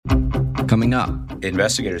Coming up,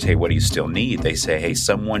 investigators, hey, what do you still need? They say, hey,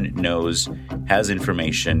 someone has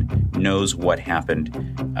information, knows what happened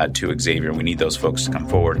to Xavier. We need those folks to come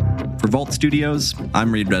forward. For Vault Studios,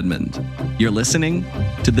 I'm Reed Redmond. You're listening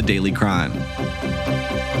to The Daily Crime.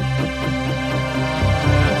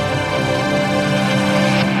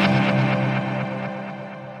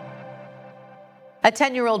 A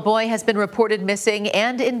 10-year-old boy has been reported missing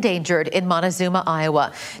and endangered in Montezuma,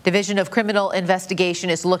 Iowa. Division of Criminal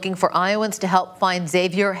Investigation is looking for Iowans to help find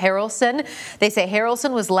Xavior Harrelson. They say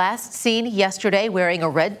Harrelson was last seen yesterday wearing a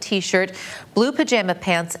red T-shirt, blue pajama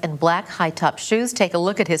pants, and black high-top shoes. Take a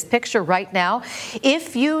look at his picture right now.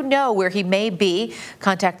 If you know where he may be,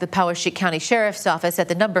 contact the Poweshiek County Sheriff's Office at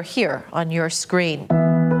the number here on your screen.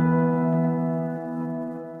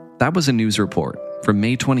 That was a news report from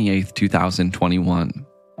May 28, 2021.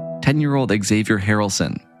 10-year-old Xavier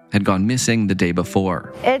Harrelson had gone missing the day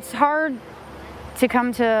before. It's hard to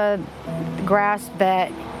come to grasp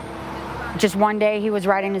that just one day he was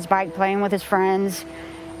riding his bike, playing with his friends,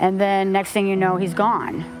 and then next thing you know, he's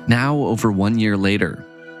gone. Now, over 1 year later,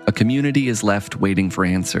 a community is left waiting for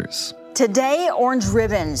answers. Today, orange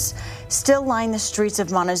ribbons still line the streets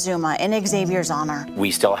of Montezuma in Xavier's honor.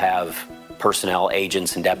 We still have personnel,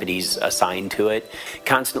 agents, and deputies assigned to it,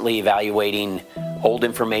 constantly evaluating old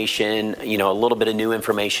information, a little bit of new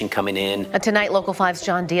information coming in. Tonight, Local 5's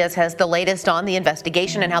John Diaz has the latest on the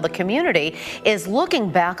investigation and how the community is looking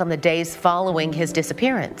back on the days following his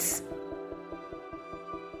disappearance.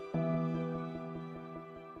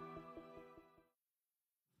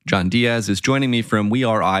 John Diaz is joining me from We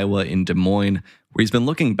Are Iowa in Des Moines, where he's been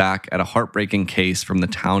looking back at a heartbreaking case from the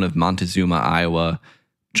town of Montezuma, Iowa.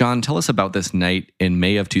 John, tell us about this night in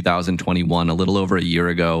May of 2021, a little over a year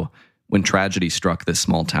ago, when tragedy struck this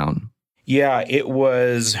small town. Yeah, it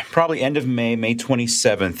was probably end of May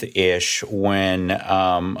 27th-ish, when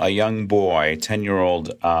a young boy,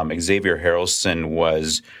 10-year-old Xavier Harrelson,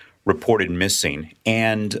 was reported missing.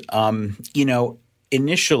 And,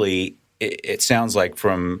 initially, it sounds like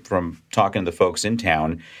from talking to the folks in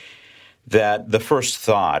town, that the first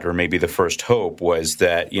thought, or maybe the first hope, was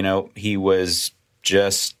that, he was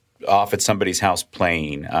just off at somebody's house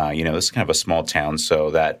playing. This is kind of a small town,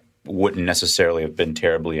 so that wouldn't necessarily have been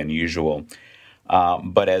terribly unusual.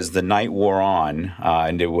 But as the night wore on,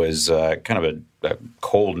 and it was kind of a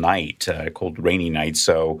cold night, cold, rainy night,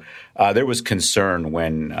 so there was concern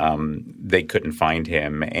when they couldn't find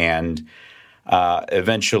him. And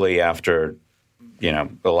eventually, after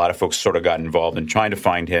a lot of folks sort of got involved in trying to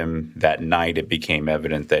find him that night, it became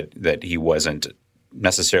evident that he wasn't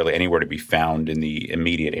necessarily anywhere to be found in the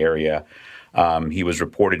immediate area. He was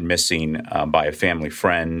reported missing by a family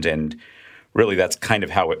friend, and really that's kind of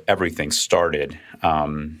how everything started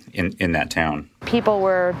in that town. People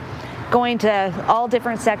were going to all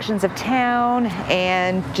different sections of town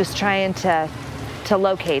and just trying to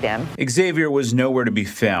locate him. Xavier was nowhere to be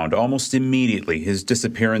found. Almost immediately, his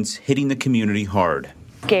disappearance hitting the community hard.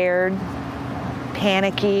 Scared,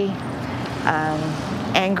 panicky,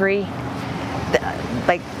 angry.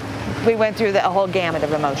 We went through the whole gamut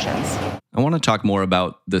of emotions. I want to talk more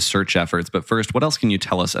about the search efforts, but first, what else can you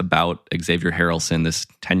tell us about Xavier Harrelson, this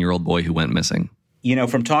 10-year-old boy who went missing?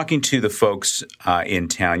 From talking to the folks in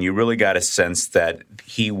town, you really got a sense that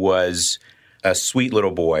he was a sweet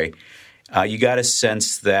little boy. You got a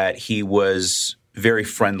sense that he was very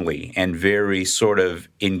friendly and very sort of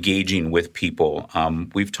engaging with people.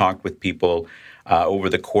 We've talked with people over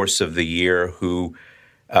the course of the year who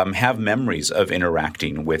have memories of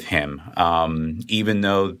interacting with him, even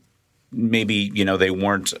though maybe, they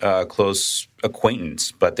weren't a close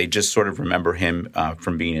acquaintance, but they just sort of remember him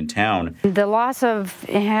from being in town. The loss of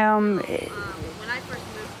him,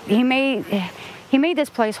 he made this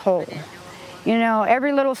place whole.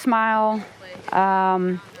 Every little smile,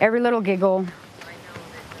 every little giggle,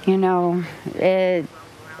 it's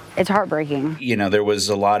heartbreaking. There was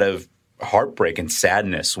a lot of heartbreak and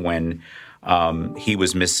sadness when he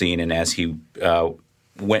was missing, and as he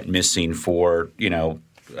went missing for,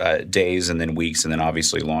 days and then weeks and then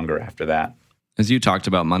obviously longer after that. As you talked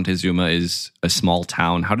about, Montezuma is a small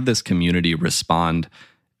town. How did this community respond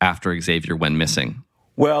after Xavier went missing?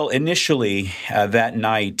 Well, initially that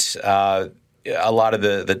night, a lot of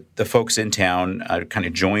the folks in town kind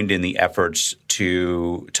of joined in the efforts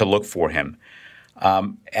to look for him.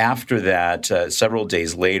 After that, several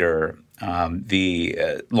days later,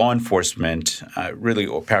 the law enforcement,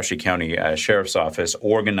 Poweshiek County Sheriff's Office,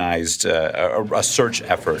 organized a search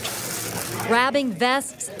effort. grabbing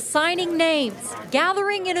vests, signing names,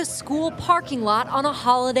 gathering in a school parking lot on a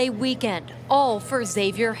holiday weekend, all for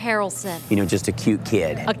Xavior Harrelson. Just a cute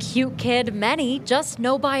kid. A cute kid many just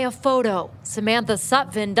know by a photo. Samantha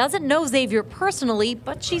Sutvin doesn't know Xavier personally,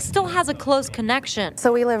 but she still has a close connection.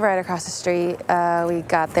 So we live right across the street. We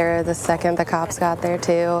got there the second the cops got there,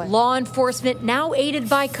 too. Law enforcement now aided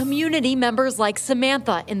by community members like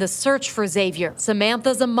Samantha in the search for Xavier.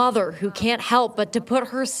 Samantha's a mother who can't help but to put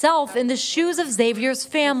herself in the shoes of Xavier's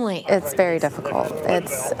family. It's very difficult.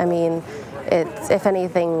 If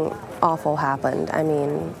anything awful happened,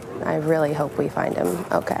 I really hope we find him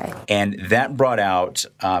okay. And that brought out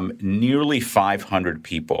nearly 500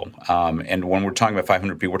 people. And when we're talking about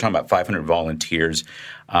 500 people, we're talking about 500 volunteers.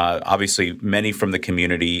 Obviously, many from the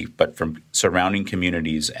community, but from surrounding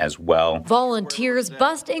communities as well. Volunteers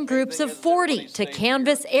bust in groups of 40 to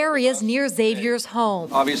canvass areas near Xavier's home.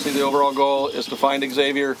 Obviously, the overall goal is to find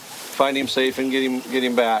Xavier, find him safe, and get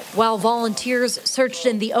him back. While volunteers searched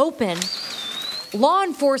in the open, law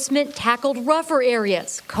enforcement tackled rougher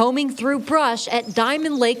areas, combing through brush at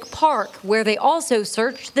Diamond Lake Park, where they also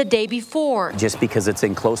searched the day before. Just because it's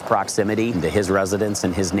in close proximity to his residence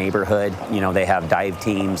and his neighborhood, they have dive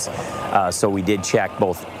teams. So we did check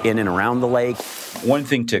both in and around the lake. One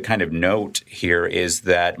thing to kind of note here is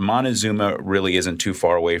that Montezuma really isn't too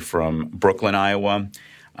far away from Brooklyn, Iowa,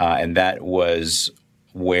 and that was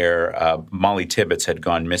where Molly Tibbetts had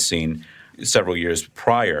gone missing several years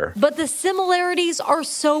prior. But the similarities are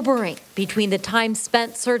sobering between the time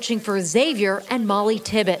spent searching for Xavier and Molly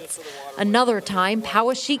Tibbetts. Another time,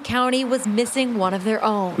 Poweshiek County was missing one of their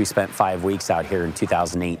own. We spent 5 weeks out here in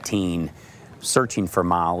 2018 searching for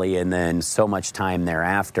Molly, and then so much time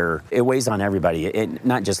thereafter. It weighs on everybody,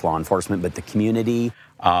 not just law enforcement, but the community.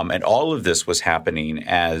 And all of this was happening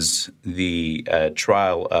as the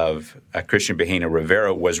trial of Christian Behena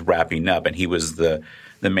Rivera was wrapping up, and he was the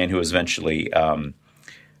man who was eventually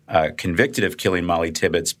convicted of killing Molly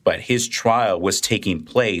Tibbetts, but his trial was taking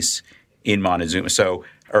place in Montezuma. So,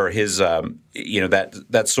 or his,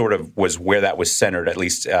 that sort of was where that was centered, at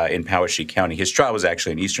least in Poweshiek County. His trial was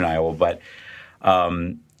actually in eastern Iowa, but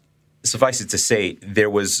suffice it to say, there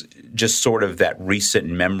was just sort of that recent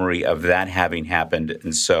memory of that having happened.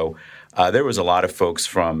 And so there was a lot of folks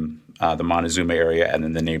from the Montezuma area and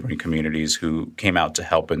then the neighboring communities who came out to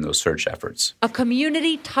help in those search efforts. A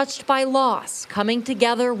community touched by loss, coming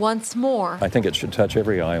together once more. I think it should touch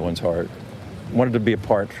every Iowan's heart. Wanted to be a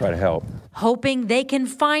part, try to help. Hoping they can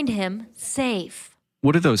find him safe.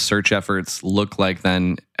 What do those search efforts look like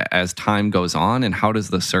then as time goes on, and how does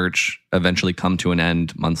the search eventually come to an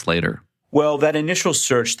end months later? Well, that initial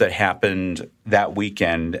search that happened that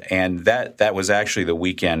weekend, and that was actually the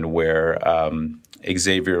weekend where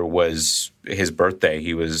Xavier was his birthday.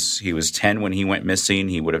 He was 10 when he went missing.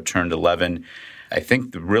 He would have turned 11. I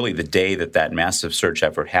think really the day that massive search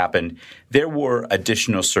effort happened. There were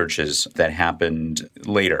additional searches that happened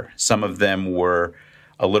later. Some of them were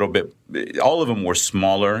a little bit, all of them were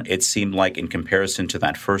smaller, it seemed like, in comparison to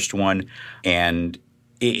that first one. And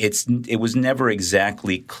it was never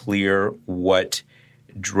exactly clear what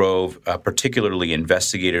drove particularly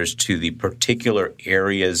investigators to the particular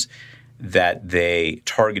areas that they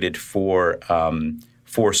targeted for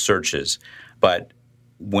searches. But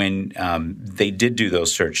when they did do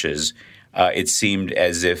those searches, it seemed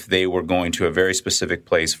as if they were going to a very specific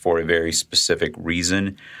place for a very specific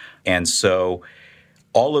reason. And so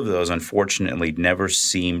all of those, unfortunately, never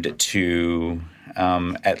seemed to,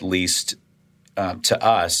 at least to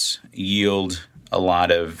us, yield a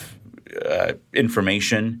lot of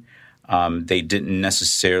information. They didn't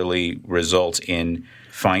necessarily result in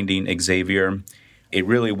finding Xavier. It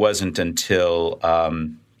really wasn't until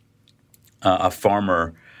a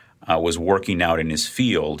farmer was working out in his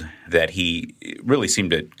field that he really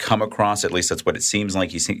seemed to come across, at least that's what it seems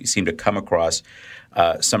like, he seemed to come across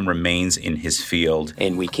some remains in his field.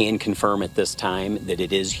 And we can confirm at this time that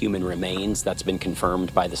it is human remains. That's been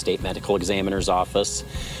confirmed by the state medical examiner's office.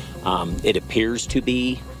 It appears to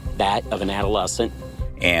be that of an adolescent.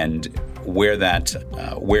 And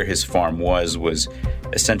where his farm was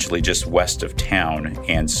essentially just west of town.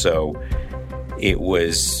 And so it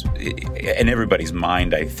was, in everybody's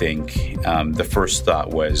mind, I think, the first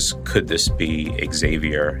thought was, could this be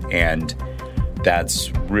Xavier? And that's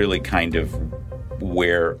really kind of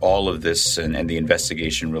where all of this and the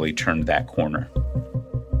investigation really turned that corner.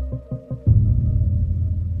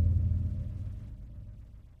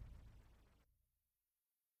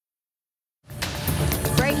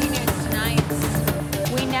 Breaking news tonight.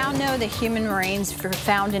 We now know the human remains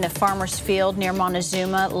found in a farmer's field near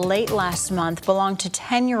Montezuma late last month belonged to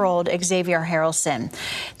 10-year-old Xavior Harrelson.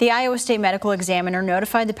 The Iowa State Medical Examiner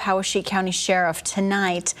notified the Poweshiek County Sheriff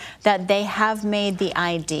tonight that they have made the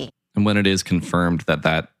ID. And when it is confirmed that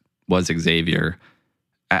that was Xavier,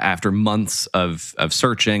 after months of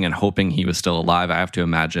searching and hoping he was still alive, I have to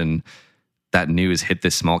imagine that news hit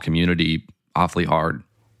this small community awfully hard.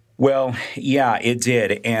 Well, yeah, it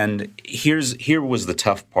did. And here was the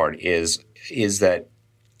tough part is that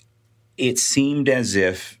it seemed as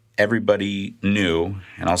if everybody knew,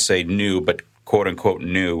 and I'll say knew, but quote unquote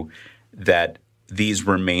knew, that these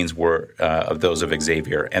remains were of those of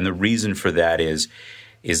Xavier. And the reason for that is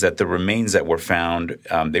that the remains that were found,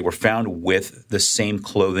 they were found with the same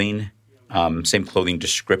clothing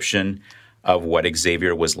description of what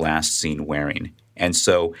Xavier was last seen wearing. And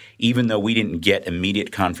so even though we didn't get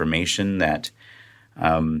immediate confirmation that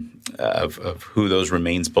of who those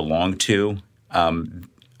remains belonged to,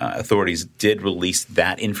 authorities did release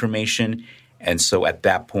that information. And so at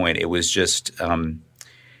that point, it was just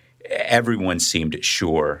everyone seemed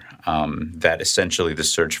sure that essentially the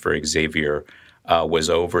search for Xavier was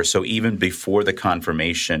over. So even before the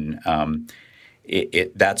confirmation,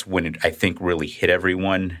 that's when it, I think, really hit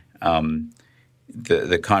everyone.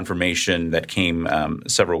 The confirmation that came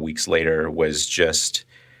several weeks later was just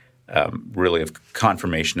really a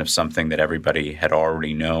confirmation of something that everybody had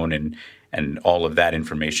already known, and all of that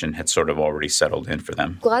information had sort of already settled in for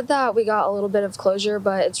them. Glad that we got a little bit of closure,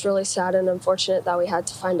 but it's really sad and unfortunate that we had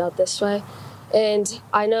to find out this way. And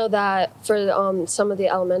I know that for some of the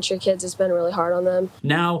elementary kids, it's been really hard on them.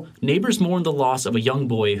 Now, neighbors mourn the loss of a young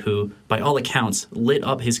boy who, by all accounts, lit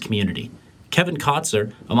up his community. Kevin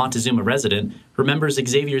Kotzer, a Montezuma resident, remembers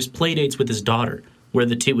Xavier's playdates with his daughter, where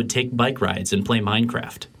the two would take bike rides and play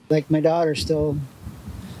Minecraft. Like my daughter still,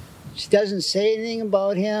 she doesn't say anything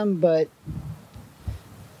about him, but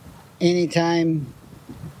anytime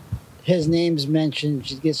his name's mentioned,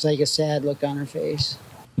 she gets like a sad look on her face.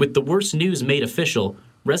 With the worst news made official,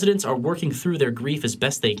 residents are working through their grief as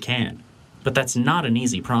best they can. But that's not an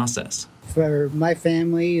easy process. For my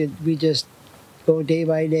family, we just go day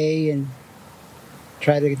by day and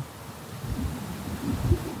try to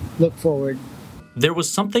look forward. There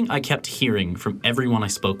was something I kept hearing from everyone I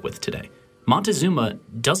spoke with today. Montezuma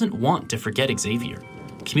doesn't want to forget Xavier.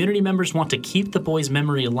 Community members want to keep the boy's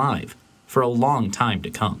memory alive for a long time to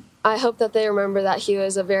come. I hope that they remember that he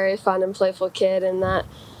was a very fun and playful kid, and that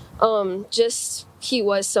he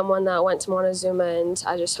was someone that went to Montezuma, and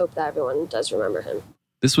I just hope that everyone does remember him.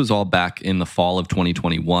 This was all back in the fall of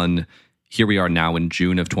 2021. Here we are now in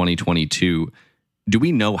June of 2022. Do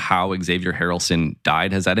we know how Xavier Harrelson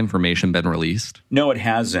died? Has that information been released? No, it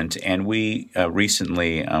hasn't. And we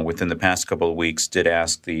recently, within the past couple of weeks, did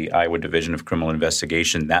ask the Iowa Division of Criminal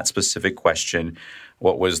Investigation that specific question.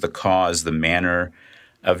 What was the cause, the manner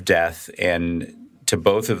of death? And to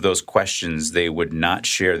both of those questions, they would not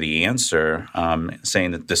share the answer,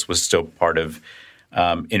 saying that this was still part of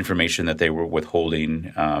information that they were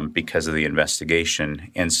withholding because of the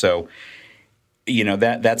investigation. And so,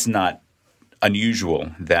 that's not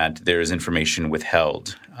unusual that there is information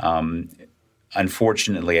withheld.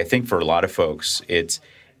 Unfortunately, I think for a lot of folks, it's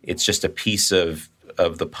just a piece of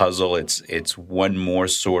the puzzle. It's one more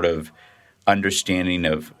sort of understanding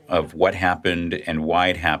of what happened and why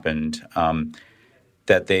it happened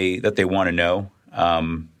that they want to know,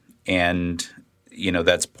 and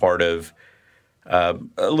that's part of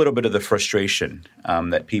a little bit of the frustration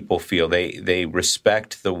that people feel. They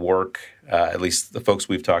respect the work. At least the folks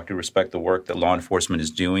we've talked to respect the work that law enforcement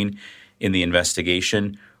is doing in the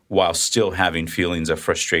investigation, while still having feelings of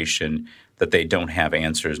frustration that they don't have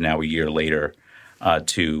answers now a year later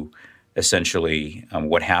to essentially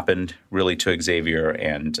what happened really to Xavier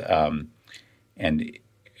and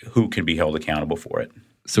who can be held accountable for it.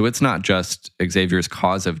 So it's not just Xavier's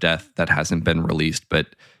cause of death that hasn't been released, but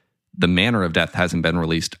the manner of death hasn't been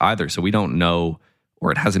released either. So we don't know,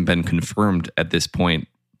 or it hasn't been confirmed at this point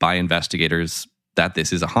by investigators that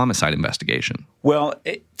this is a homicide investigation. Well,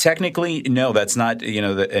 technically, no, that's not,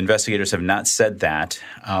 the investigators have not said that.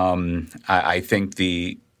 I think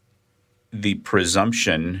the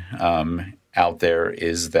presumption out there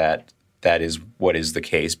is that is what is the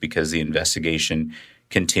case, because the investigation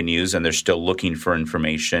continues and they're still looking for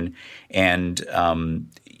information. And,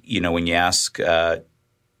 when you ask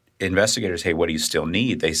investigators, hey, what do you still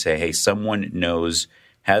need? They say, hey, someone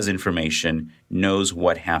has information, knows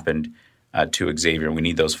what happened to Xavier. We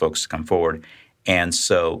need those folks to come forward. And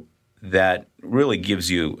so that really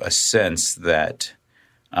gives you a sense that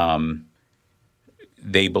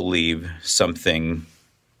they believe something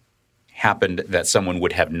happened that someone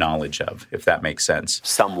would have knowledge of, if that makes sense.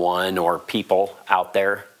 Someone or people out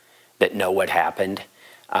there that know what happened.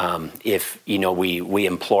 If, we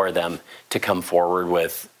implore them to come forward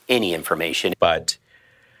with any information. But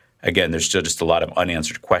again, there's still just a lot of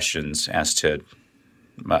unanswered questions as to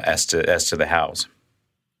the hows.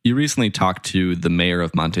 You recently talked to the mayor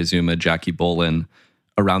of Montezuma, Jackie Bolin,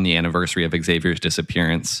 around the anniversary of Xavier's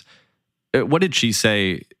disappearance. What did she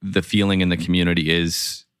say the feeling in the community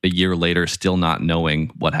is a year later, still not knowing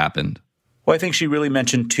what happened? Well, I think she really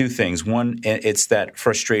mentioned two things. One, it's that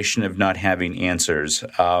frustration of not having answers,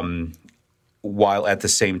 while at the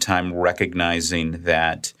same time recognizing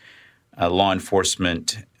that law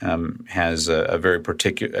enforcement has a very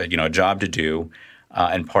particular, job to do,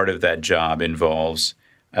 and part of that job involves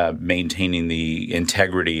maintaining the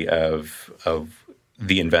integrity of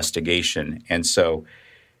the investigation. And so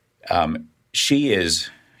she is,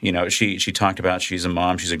 she talked about she's a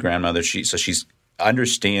mom, she's a grandmother, so she's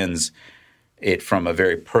understands it from a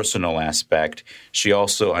very personal aspect. She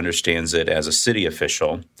also understands it as a city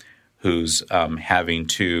official who's having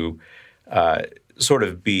to sort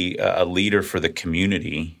of be a leader for the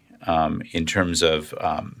community in terms of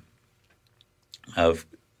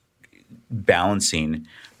balancing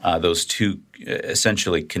those two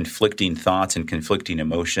essentially conflicting thoughts and conflicting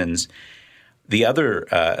emotions. The other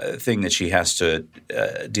thing that she has to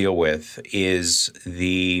deal with is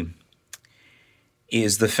the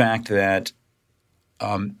fact that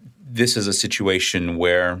this is a situation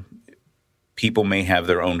where people may have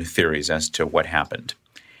their own theories as to what happened.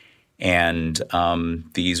 And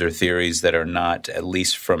these are theories that are not, at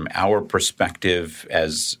least from our perspective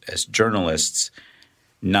as journalists,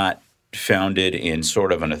 not founded in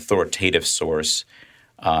sort of an authoritative source.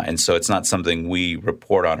 And so it's not something we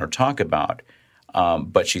report on or talk about.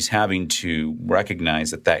 But she's having to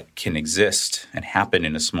recognize that can exist and happen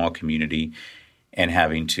in a small community, and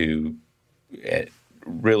having to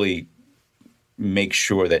really make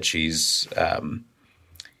sure that she's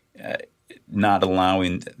not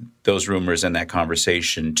allowing those rumors and that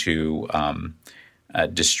conversation to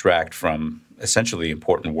distract from essentially the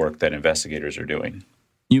important work that investigators are doing.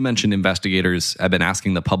 You mentioned investigators have been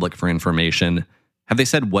asking the public for information. Have they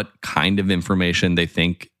said what kind of information they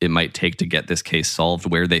think it might take to get this case solved,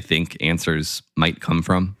 where they think answers might come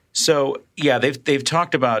from? So, yeah, they've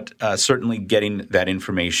talked about certainly getting that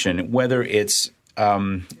information, whether it's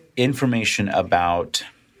information about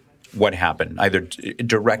what happened, either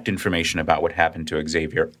direct information about what happened to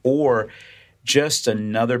Xavier, or just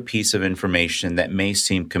another piece of information that may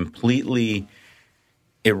seem completely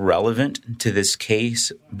irrelevant to this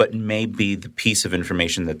case, but may be the piece of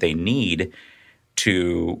information that they need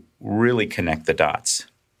to really connect the dots.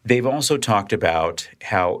 They've also talked about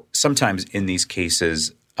how sometimes in these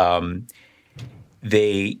cases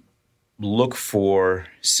they look for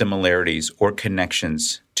similarities or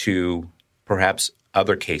connections to perhaps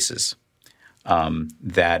other cases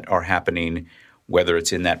that are happening, whether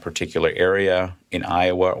it's in that particular area in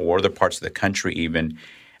Iowa or other parts of the country even.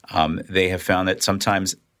 They have found that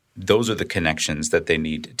sometimes those are the connections that they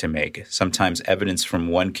need to make. Sometimes evidence from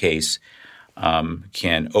one case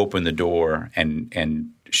can open the door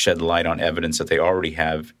and shed light on evidence that they already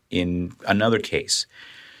have in another case.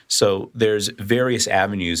 So there's various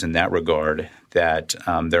avenues in that regard that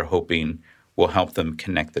they're hoping will help them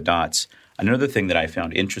connect the dots. Another thing that I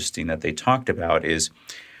found interesting that they talked about is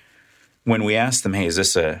when we asked them, hey, is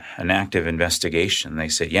this an active investigation? They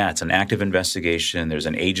said, yeah, it's an active investigation. There's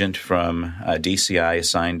an agent from DCI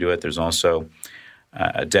assigned to it. There's also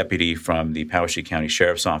a deputy from the Poweshiek County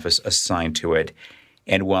Sheriff's Office assigned to it.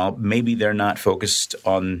 And while maybe they're not focused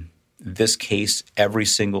on this case every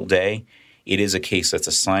single day, it is a case that's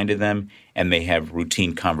assigned to them, and they have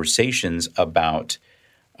routine conversations about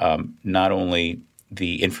not only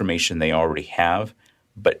the information they already have,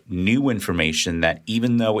 but new information that,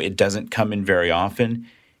 even though it doesn't come in very often,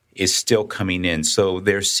 is still coming in. So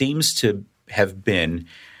there seems to have been,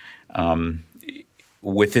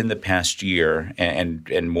 within the past year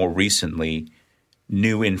and more recently,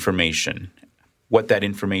 new information. What that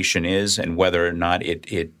information is and whether or not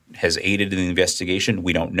it has aided in the investigation,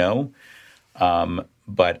 we don't know.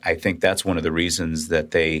 But I think that's one of the reasons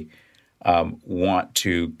that they want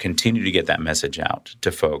to continue to get that message out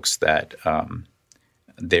to folks that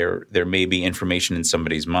there may be information in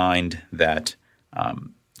somebody's mind that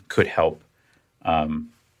could help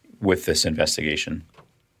with this investigation.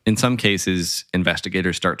 In some cases,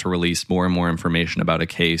 investigators start to release more and more information about a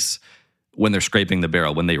case when they're scraping the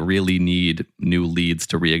barrel, when they really need new leads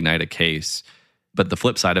to reignite a case. But the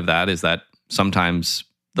flip side of that is that sometimes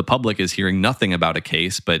the public is hearing nothing about a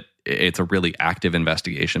case, but it's a really active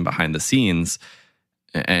investigation behind the scenes.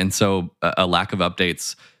 And so a lack of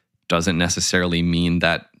updates doesn't necessarily mean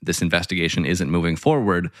that this investigation isn't moving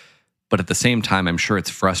forward. But at the same time, I'm sure it's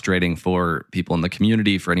frustrating for people in the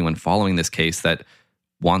community, for anyone following this case that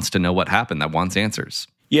wants to know what happened, that wants answers.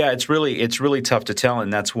 Yeah, it's really tough to tell,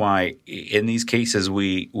 and that's why in these cases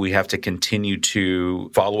we have to continue to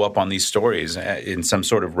follow up on these stories in some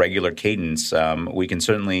sort of regular cadence. We can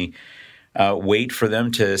certainly wait for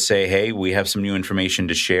them to say, "Hey, we have some new information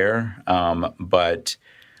to share," but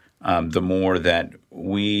the more that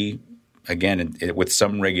we, again, with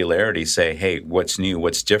some regularity, say, "Hey, what's new?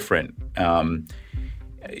 What's different?"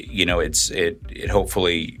 It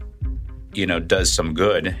hopefully does some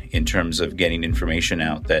good in terms of getting information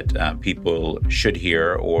out that people should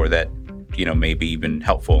hear, or that may be even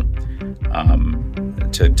helpful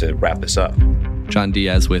to wrap this up. John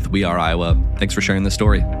Diaz with We Are Iowa. Thanks for sharing the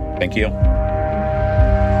story. Thank you.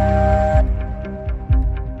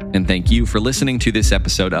 And thank you for listening to this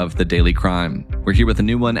episode of The Daily Crime. We're here with a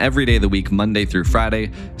new one every day of the week, Monday through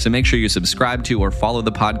Friday. So make sure you subscribe to or follow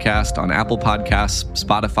the podcast on Apple Podcasts,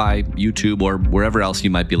 Spotify, YouTube, or wherever else you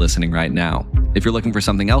might be listening right now. If you're looking for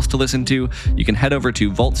something else to listen to, you can head over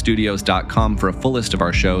to vaultstudios.com for a full list of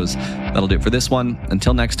our shows. That'll do it for this one.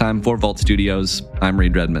 Until next time, for Vault Studios, I'm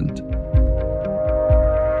Reed Redmond.